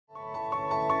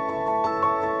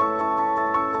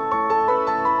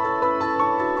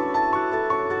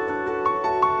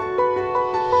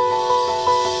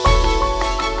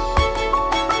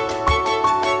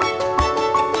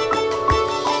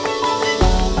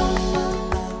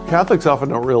Catholics often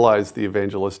don't realize the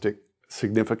evangelistic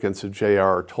significance of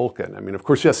J.R.R. Tolkien. I mean, of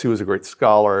course, yes, he was a great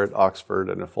scholar at Oxford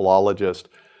and a philologist,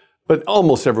 but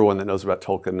almost everyone that knows about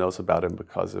Tolkien knows about him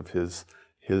because of his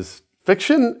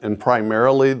fiction, and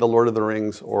primarily The Lord of the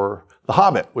Rings or The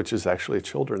Hobbit, which is actually a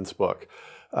children's book.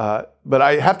 But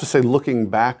I have to say, looking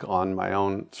back on my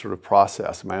own sort of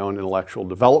process, my own intellectual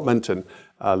development, and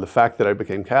the fact that I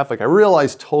became Catholic, I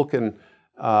realized Tolkien,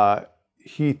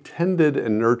 he tended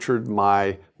and nurtured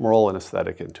my moral and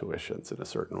aesthetic intuitions in a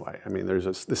certain way. I mean, there's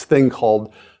this thing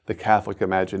called the Catholic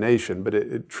imagination, but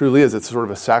it truly is. It's sort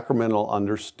of a sacramental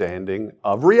understanding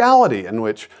of reality in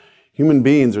which human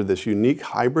beings are this unique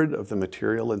hybrid of the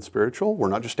material and spiritual. We're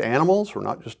not just animals, we're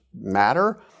not just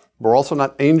matter, we're also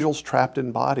not angels trapped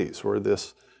in bodies. We're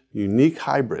this unique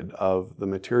hybrid of the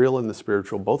material and the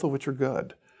spiritual, both of which are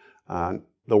good.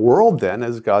 The world then,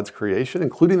 as God's creation,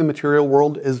 including the material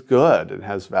world, is good and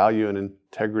has value and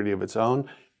integrity of its own,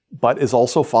 but is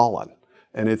also fallen.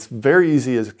 And it's very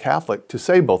easy as a Catholic to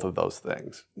say both of those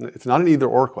things. It's not an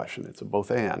either-or question, it's a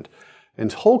both-and.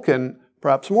 And Tolkien,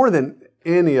 perhaps more than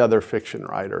any other fiction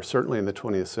writer, certainly in the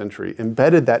 20th century,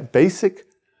 embedded that basic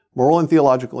moral and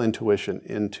theological intuition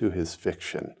into his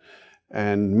fiction.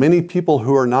 And many people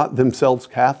who are not themselves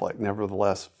Catholic,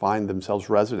 nevertheless, find themselves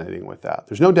resonating with that.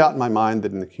 There's no doubt in my mind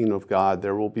that in the kingdom of God,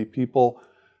 there will be people,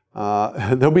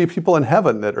 there'll be people in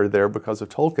heaven that are there because of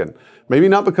Tolkien. Maybe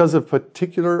not because of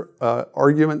particular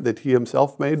argument that he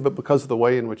himself made, but because of the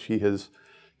way in which he has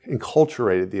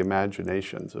enculturated the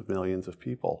imaginations of millions of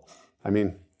people. I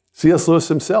mean, C.S. Lewis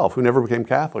himself, who never became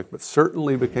Catholic, but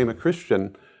certainly became a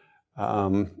Christian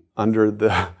under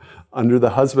the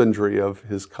husbandry of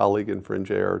his colleague and friend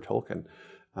J.R.R. Tolkien.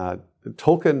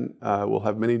 Tolkien will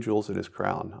have many jewels in his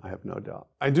crown, I have no doubt.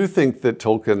 I do think that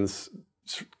Tolkien's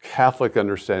Catholic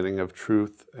understanding of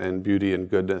truth and beauty and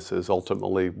goodness is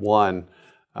ultimately, one,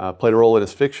 played a role in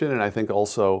his fiction, and I think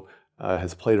also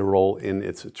has played a role in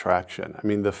its attraction. I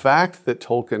mean, the fact that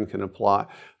Tolkien can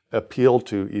appeal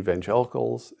to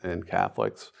evangelicals and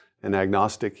Catholics and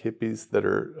agnostic hippies that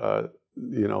are,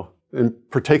 and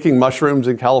partaking mushrooms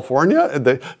in California.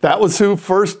 That was who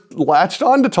first latched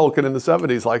on to Tolkien in the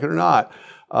 70s, like it or not.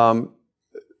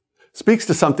 Speaks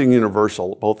to something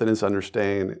universal, both in his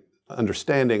understanding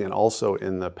and also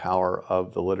in the power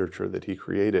of the literature that he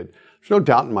created. There's no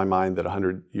doubt in my mind that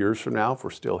 100 years from now, if we're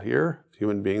still here,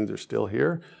 human beings are still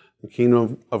here, the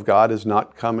kingdom of God has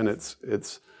not come in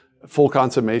its full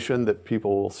consummation, that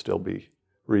people will still be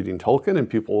reading Tolkien, and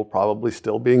people will probably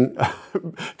still be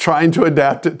trying to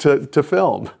adapt it to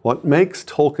film. What makes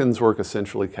Tolkien's work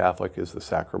essentially Catholic is the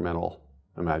sacramental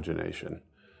imagination.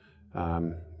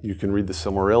 You can read the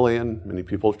Silmarillion, many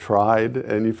people have tried,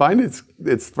 and you find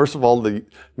it's first of all, the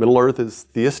Middle Earth is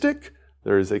theistic.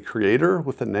 There is a creator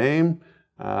with a name.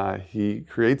 He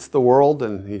creates the world,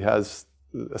 and he has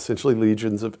essentially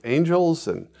legions of angels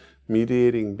and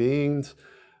mediating beings.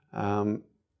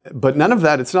 But none of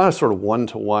that, it's not a sort of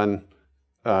one-to-one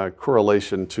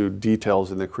correlation to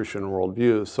details in the Christian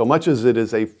worldview, so much as it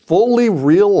is a fully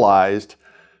realized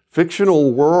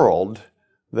fictional world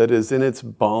that is in its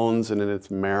bones and in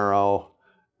its marrow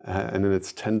and in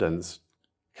its tendons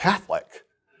Catholic.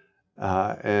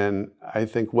 And I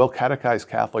think well-catechized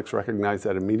Catholics recognize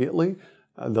that immediately.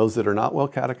 Those that are not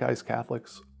well-catechized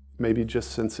Catholics maybe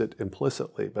just sense it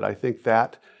implicitly, but I think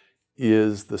that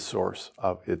is the source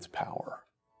of its power.